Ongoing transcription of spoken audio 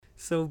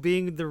So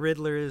being the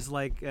Riddler is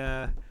like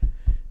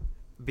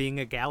being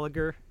a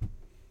Gallagher.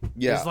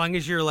 Yeah, As long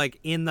as you're like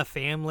in the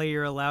family,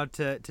 you're allowed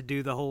to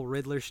do the whole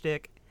Riddler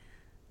shtick.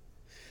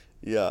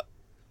 yeah.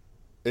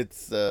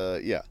 It's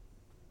yeah.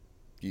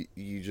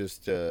 You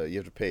just you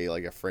have to pay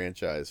like a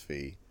franchise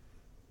fee,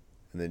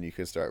 and then you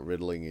can start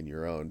riddling in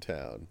your own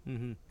town.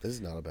 Mm-hmm. This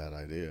is not a bad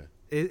idea.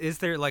 Is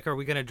there like, are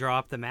we going to draw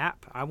up the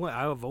map?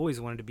 I've always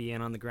wanted to be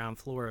in on the ground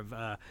floor of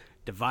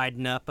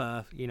dividing up,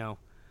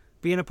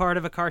 being a part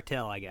of a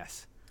cartel, I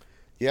guess.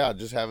 Yeah,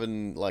 just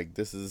having like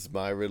this is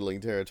my riddling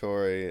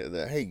territory.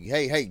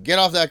 Hey, get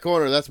off that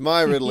corner. That's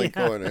my riddling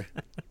Yeah. corner.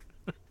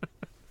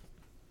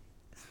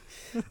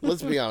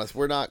 Let's be honest,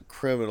 we're not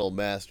criminal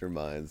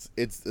masterminds.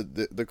 It's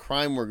the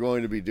crime we're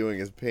going to be doing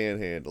is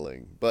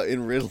panhandling, but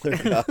in Riddler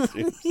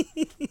costumes.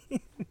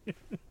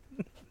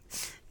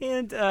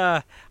 And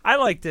I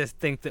like to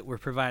think that we're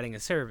providing a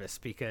service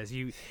because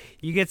you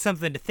get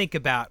something to think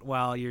about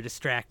while you're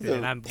distracted,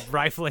 and I'm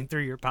rifling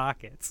through your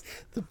pockets.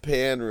 The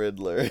Pan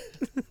Riddler.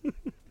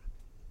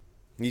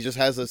 He just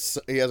has a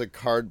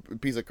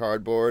piece of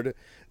cardboard,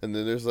 and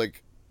then there's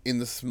like in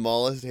the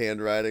smallest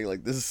handwriting,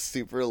 like this is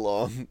super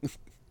long.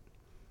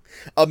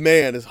 A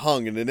man is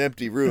hung in an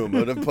empty room,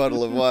 and a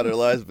puddle of water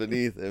lies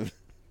beneath him.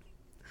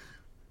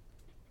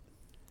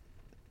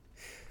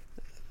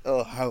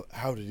 Oh,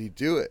 how did he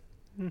do it?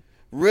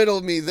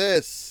 Riddle me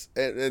this,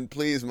 and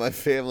please, my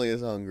family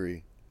is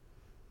hungry.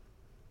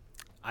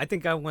 I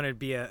think I want to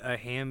be a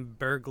ham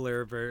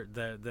burglar,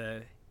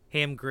 the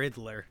ham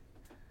griddler.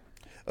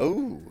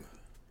 Oh,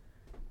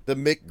 the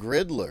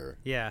McGriddler.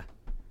 Yeah.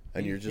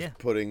 And you're just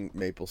putting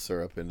maple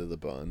syrup into the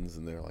buns,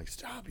 and they're like,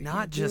 "Stop! You Not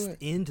can't do just it."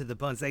 into the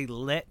buns. They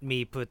let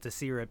me put the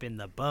syrup in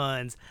the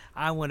buns.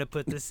 I want to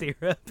put the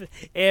syrup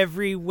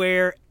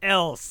everywhere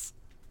else.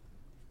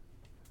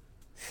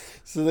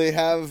 So they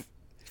have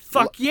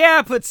Fuck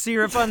yeah, put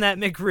syrup on that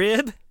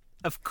McRib.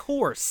 Of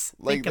course.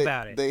 like Think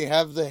about it. they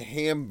have the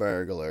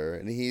Hamburglar,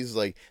 and he's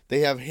like, they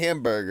have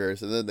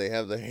hamburgers, and then they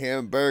have the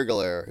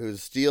Hamburglar who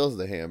steals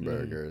the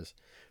hamburgers.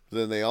 But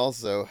then they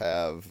also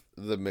have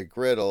the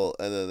McGriddle,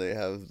 and then they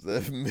have the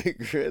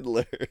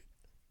McGriddler.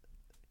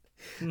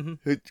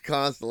 Who's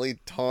constantly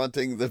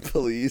taunting the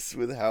police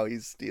with how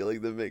he's stealing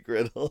the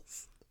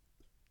McGriddles.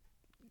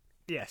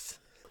 Yes.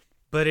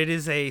 But it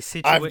is a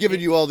situation. I've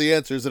given you all the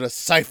answers in a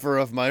cipher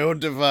of my own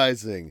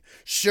devising.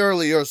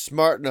 Surely you're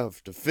smart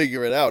enough to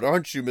figure it out,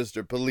 aren't you,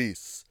 Mr.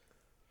 Police?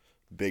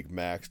 Big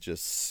Mac's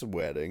just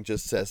sweating,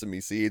 just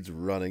sesame seeds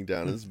running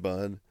down his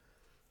bun.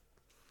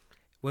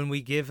 When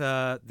we give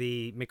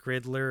the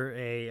McRiddler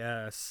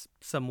a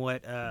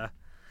somewhat an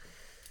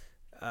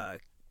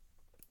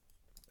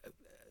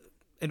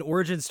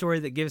origin story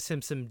that gives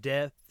him some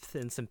depth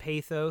and some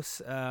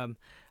pathos,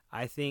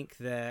 I think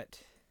that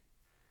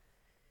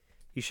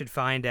you should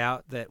find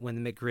out that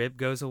when the McRib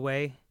goes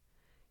away,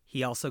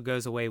 he also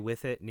goes away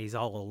with it, and he's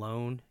all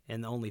alone,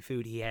 and the only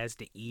food he has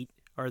to eat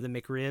are the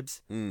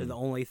McRibs. They're the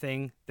only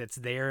thing that's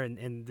there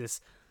in this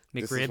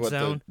McRib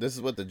zone. This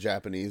is what the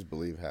Japanese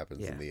believe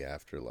happens in the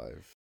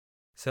afterlife.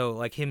 So,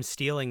 like, him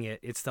stealing it,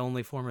 it's the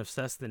only form of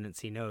sustenance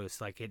he knows.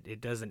 Like, it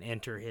doesn't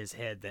enter his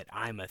head that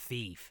I'm a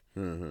thief.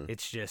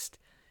 It's just,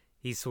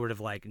 he's sort of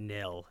like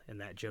Nell in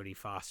that Jodie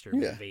Foster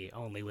movie,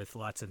 only with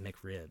lots of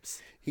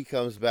McRibs. He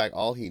comes back,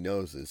 all he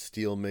knows is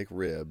steal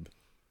McRib,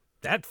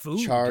 That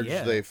food, charge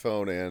they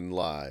phone, and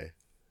lie.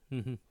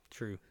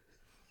 True.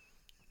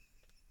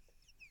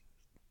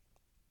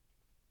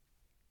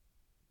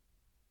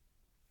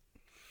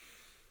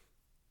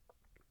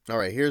 All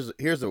right,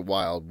 here's a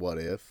wild what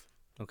if.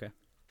 Okay.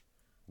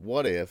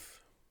 What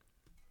if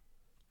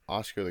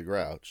Oscar the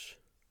Grouch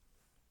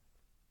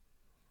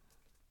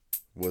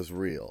was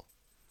real?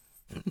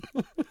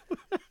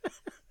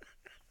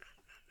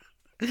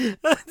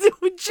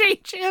 It would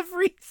change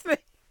everything.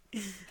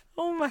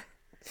 Oh my.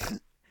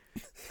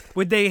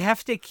 Would they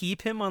have to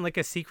keep him on like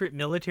a secret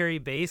military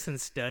base and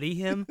study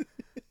him?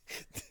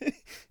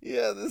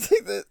 Yeah, this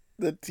like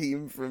the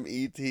team from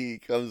E.T.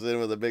 comes in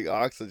with a big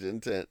oxygen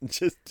tent and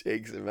just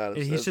takes him out of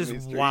And he's Sesame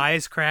just Street.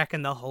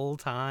 wisecracking the whole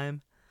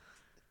time.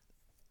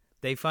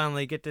 They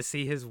finally get to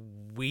see his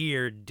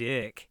weird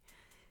dick.